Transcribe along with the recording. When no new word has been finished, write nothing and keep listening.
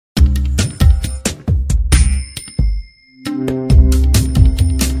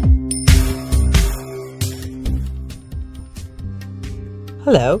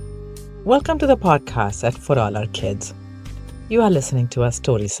Hello, welcome to the podcast at For All Our Kids. You are listening to our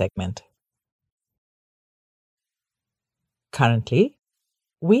story segment. Currently,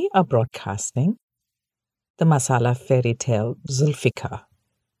 we are broadcasting the Masala fairy tale Zulfikar,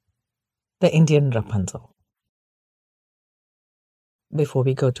 the Indian Rapunzel. Before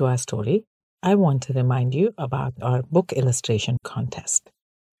we go to our story, I want to remind you about our book illustration contest.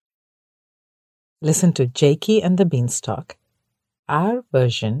 Listen to Jakey and the Beanstalk, our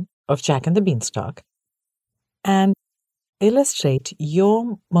version of Jack and the Beanstalk, and illustrate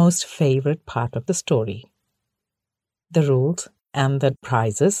your most favorite part of the story. The rules and the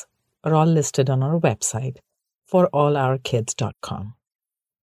prizes are all listed on our website, forourkids.com.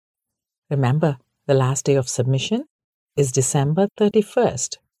 Remember, the last day of submission is December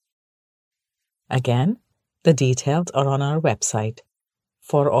 31st. Again, the details are on our website,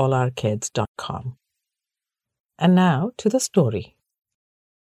 forourkids.com. And now to the story.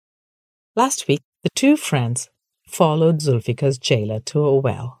 Last week, the two friends followed Zulfikar's jailer to a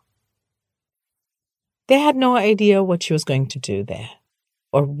well. They had no idea what she was going to do there,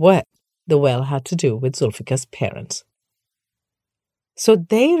 or what the well had to do with Zulfikar's parents. So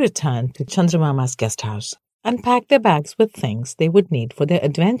they returned to Chandramama's guest house and packed their bags with things they would need for their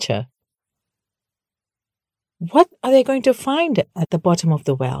adventure. What are they going to find at the bottom of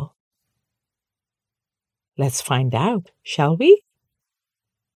the well? Let's find out, shall we?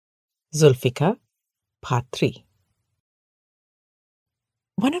 Zulfikar, Part 3.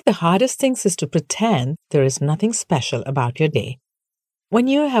 One of the hardest things is to pretend there is nothing special about your day when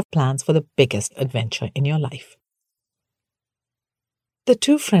you have plans for the biggest adventure in your life. The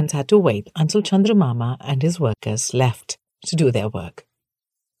two friends had to wait until Chandramama and his workers left to do their work.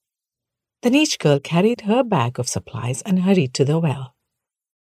 Then each girl carried her bag of supplies and hurried to the well.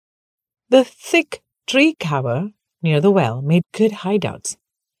 The thick tree cover near the well made good hideouts.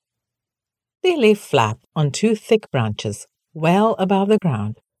 They lay flat on two thick branches well above the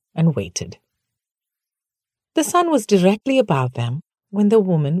ground and waited. The sun was directly above them when the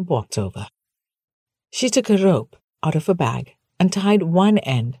woman walked over. She took a rope out of a bag and tied one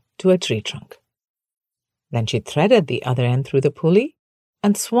end to a tree trunk. Then she threaded the other end through the pulley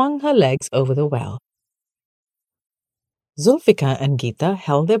and swung her legs over the well. Zulfikar and Geeta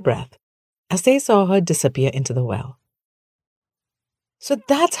held their breath as they saw her disappear into the well. So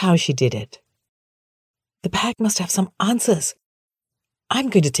that's how she did it. The bag must have some answers. I'm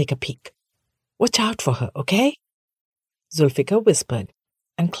going to take a peek. Watch out for her, okay? Zulfikar whispered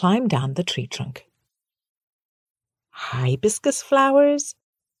and climbed down the tree trunk. Hibiscus flowers,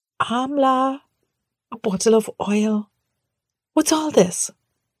 amla, a bottle of oil. What's all this?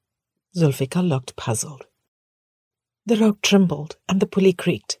 Zulfikar looked puzzled. The rope trembled and the pulley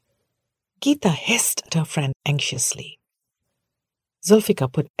creaked. Geeta hissed at her friend anxiously.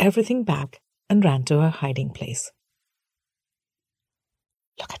 Zulfikar put everything back and ran to her hiding place.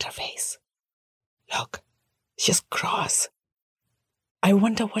 Look at her face. Look, she's cross. I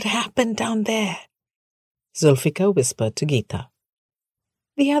wonder what happened down there, Zulfikar whispered to Geeta.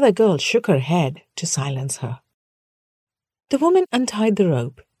 The other girl shook her head to silence her. The woman untied the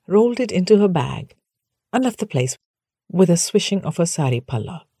rope, rolled it into her bag, and left the place with a swishing of her sari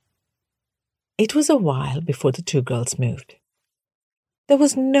palla. It was a while before the two girls moved. There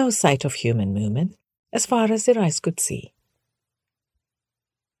was no sight of human movement as far as their eyes could see.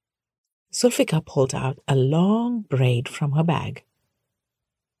 Zulfikar pulled out a long braid from her bag.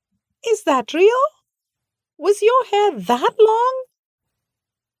 Is that real? Was your hair that long?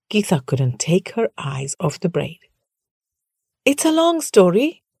 Geeta couldn't take her eyes off the braid. It's a long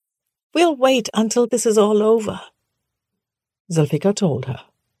story. We'll wait until this is all over, Zulfikar told her.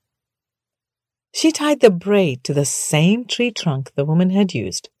 She tied the braid to the same tree trunk the woman had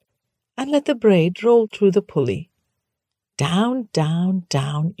used and let the braid roll through the pulley. Down, down,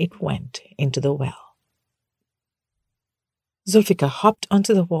 down it went into the well. Zulfikar hopped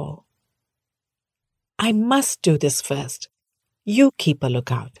onto the wall. I must do this first. You keep a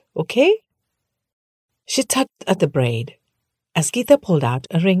lookout, okay? She tugged at the braid as Geeta pulled out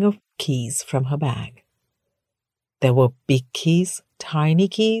a ring of keys from her bag. There were big keys, tiny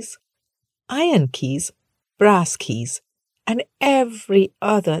keys, iron keys, brass keys, and every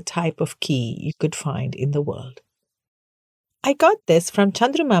other type of key you could find in the world. I got this from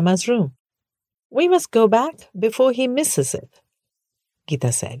Chandramama's room. We must go back before he misses it,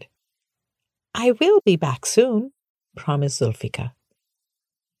 Geeta said. I will be back soon, promised Zulfikar.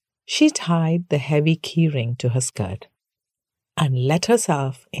 She tied the heavy key ring to her skirt and let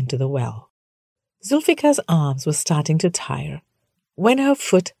herself into the well. Zulfikar's arms were starting to tire when her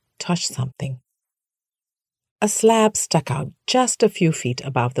foot touched something. a slab stuck out just a few feet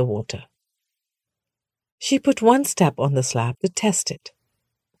above the water. She put one step on the slab to test it,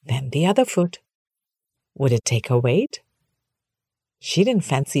 then the other foot. Would it take her weight? She didn't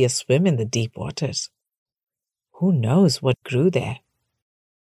fancy a swim in the deep waters. Who knows what grew there?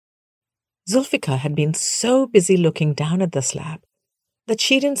 Zulfikar had been so busy looking down at the slab that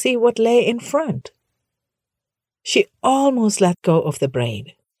she didn't see what lay in front. She almost let go of the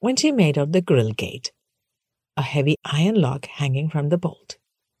braid when she made out the grill gate, a heavy iron log hanging from the bolt.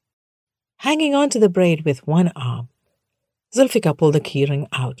 Hanging on to the braid with one arm, Zulfikar pulled the keyring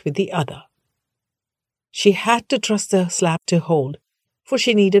out with the other. She had to trust the slab to hold, for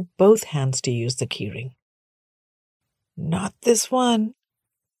she needed both hands to use the keyring. "Not this one,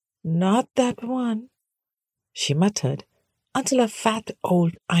 not that one," she muttered until a fat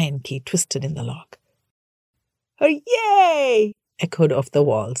old iron key twisted in the lock. "Hooray!" echoed off the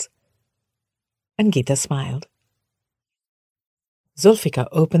walls. And Geeta smiled. Zulfikar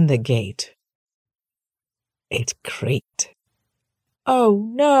opened the gate. It creaked.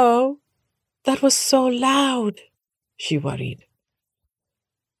 "Oh no, that was so loud," she worried.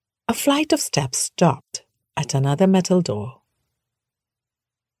 A flight of steps stopped at another metal door.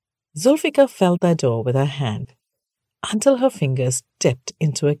 Zulfikar felt the door with her hand until her fingers dipped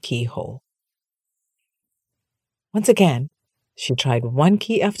into a keyhole. Once again, she tried one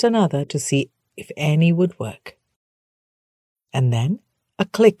key after another to see if any would work. And then a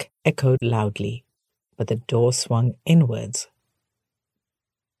click echoed loudly, but the door swung inwards.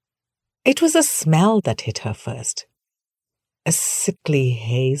 It was a smell that hit her first. A sickly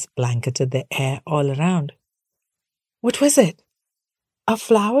haze blanketed the air all around. What was it? A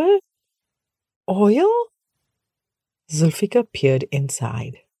flower? Oil? Zulfikar peered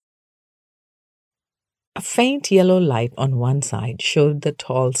inside. A faint yellow light on one side showed the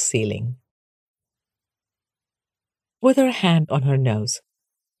tall ceiling. With her hand on her nose,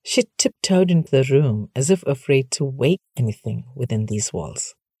 she tiptoed into the room as if afraid to wake anything within these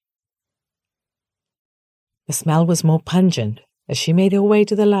walls. The smell was more pungent as she made her way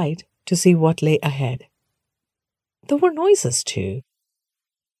to the light to see what lay ahead. There were noises too.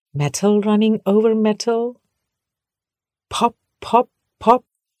 Metal running over metal. Pop, pop, pop.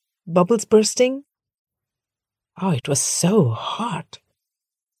 Bubbles bursting. Oh, it was so hot.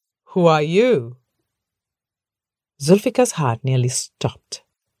 "Who are you?" Zulfikar's heart nearly stopped.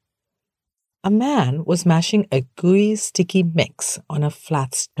 A man was mashing a gooey, sticky mix on a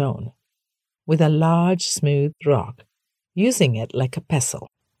flat stone with a large, smooth rock, using it like a pestle.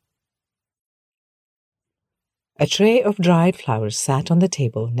 A tray of dried flowers sat on the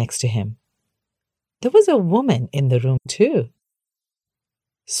table next to him. There was a woman in the room too.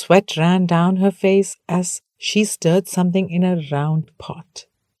 Sweat ran down her face as she stirred something in a round pot.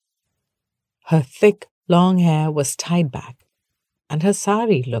 Her thick, long hair was tied back, and her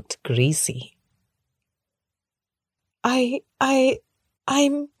sari looked greasy.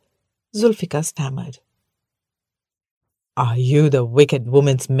 I'm... Zulfikar stammered. "Are you the wicked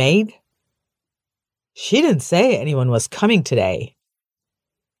woman's maid?" "She didn't say anyone was coming today."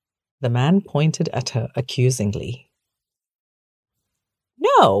 The man pointed at her accusingly.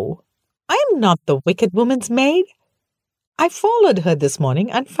 "No, I am not the wicked woman's maid. I followed her this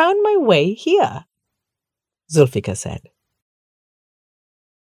morning and found my way here," Zulfikar said.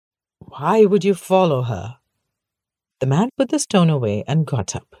 "Why would you follow her?" The man put the stone away and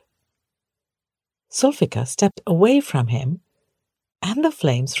got up. Zulfikar stepped away from him, and the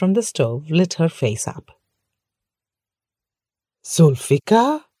flames from the stove lit her face up.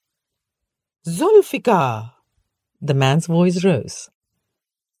 "Zulfikar? Zulfikar!" The man's voice rose.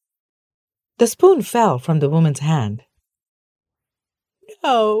 The spoon fell from the woman's hand.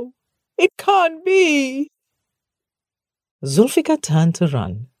 "No, it can't be." Zulfikar turned to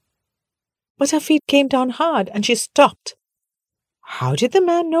run, but her feet came down hard and she stopped. How did the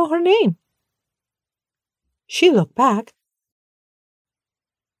man know her name? She looked back.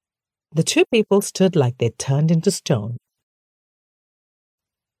 The two people stood like they turned into stone.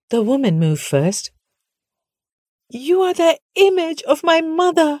 The woman moved first. "You are the image of my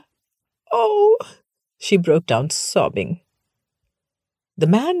mother. Oh!" She broke down sobbing. The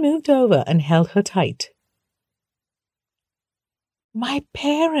man moved over and held her tight. "My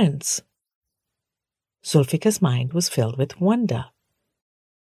parents." Zulfikar's mind was filled with wonder.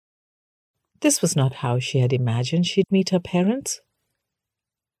 This was not how she had imagined she'd meet her parents.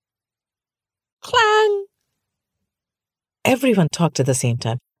 Clang! Everyone talked at the same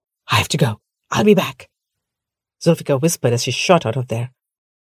time. "I have to go. I'll be back," Zulfikar whispered as she shot out of there.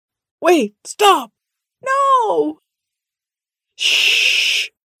 "Wait! Stop! No!" "Shh!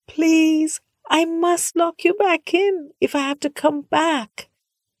 Please! I must lock you back in if I have to come back.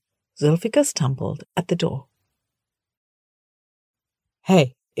 Zulfikar stumbled at the door.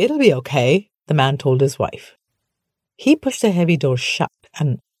 Hey, it'll be okay, the man told his wife. He pushed the heavy door shut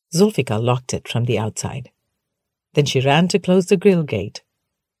and Zulfikar locked it from the outside. Then she ran to close the grill gate.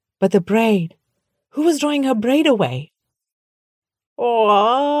 But the braid, who was drawing her braid away?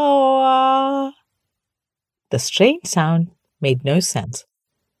 Oh! The strange sound made no sense,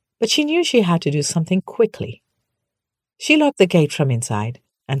 but she knew she had to do something quickly. She locked the gate from inside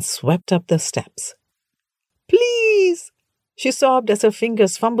and swept up the steps. Please! She sobbed as her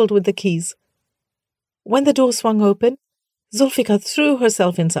fingers fumbled with the keys. When the door swung open, Zulfikar threw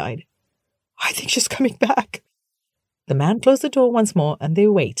herself inside. I think she's coming back. The man closed the door once more and they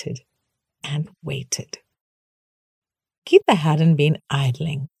waited and waited. Geeta hadn't been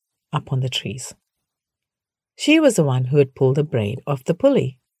idling up on the trees. She was the one who had pulled the braid off the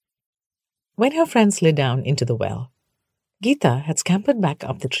pulley. When her friend slid down into the well, Geeta had scampered back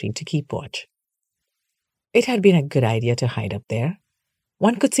up the tree to keep watch. It had been a good idea to hide up there.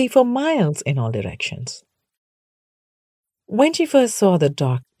 One could see for miles in all directions. When she first saw the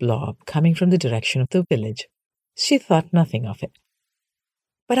dark blob coming from the direction of the village, she thought nothing of it.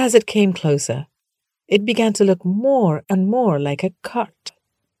 But as it came closer, it began to look more and more like a cart.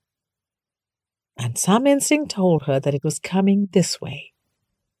 And some instinct told her that it was coming this way.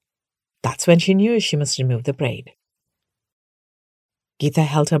 That's when she knew she must remove the braid. Geeta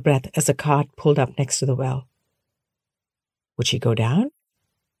held her breath as the cart pulled up next to the well. Would she go down?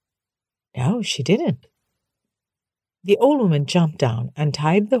 No, she didn't. The old woman jumped down and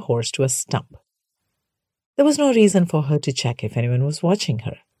tied the horse to a stump. There was no reason for her to check if anyone was watching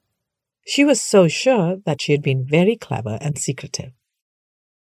her. She was so sure that she had been very clever and secretive.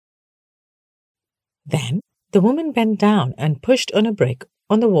 Then the woman bent down and pushed on a brick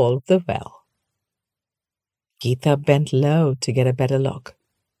on the wall of the well. Geeta bent low to get a better look.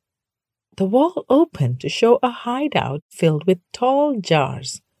 The wall opened to show a hideout filled with tall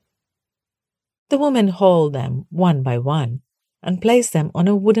jars. The woman hauled them one by one and placed them on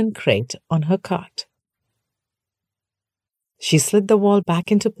a wooden crate on her cart. She slid the wall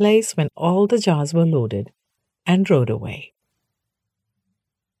back into place when all the jars were loaded and rode away.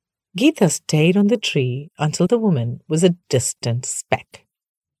 Geeta stayed on the tree until the woman was a distant speck.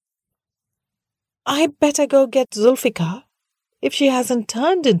 I better go get Zulfikar if she hasn't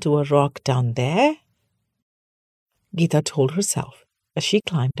turned into a rock down there, Geeta told herself as she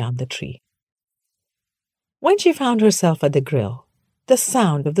climbed down the tree. When she found herself at the grill, the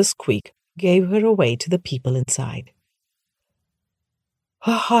sound of the squeak gave her away to the people inside.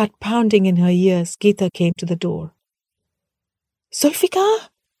 Her heart pounding in her ears, Geeta came to the door. Zulfikar,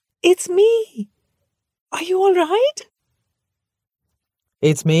 it's me. Are you all right?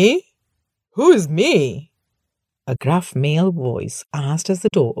 It's me? Who is me? A gruff male voice asked as the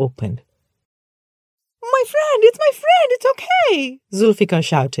door opened. My friend, it's my friend, it's okay, Zulfikar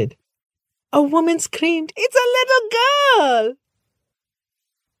shouted. A woman screamed, it's a little girl.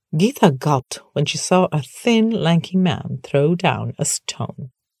 Geeta gulped when she saw a thin, lanky man throw down a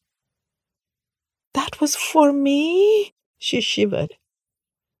stone. That was for me, she shivered.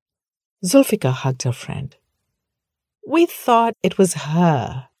 Zulfikar hugged her friend. We thought it was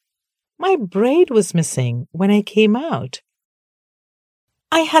her. My braid was missing when I came out.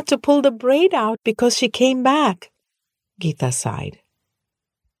 I had to pull the braid out because she came back, Geeta sighed.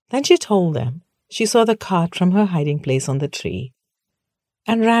 Then she told them she saw the cart from her hiding place on the tree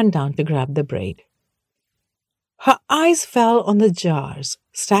and ran down to grab the braid. Her eyes fell on the jars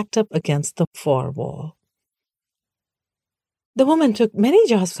stacked up against the far wall. The woman took many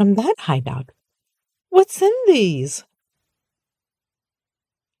jars from that hideout. What's in these?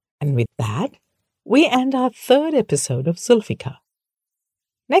 And with that, we end our third episode of Zulfikar.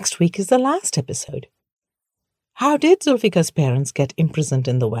 Next week is the last episode. How did Zulfikar's parents get imprisoned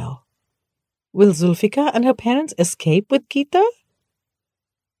in the well? Will Zulfikar and her parents escape with Geeta?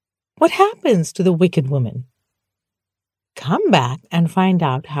 What happens to the wicked woman? Come back and find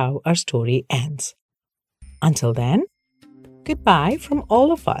out how our story ends. Until then, goodbye from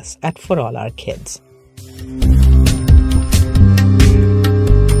all of us at For All Our Kids.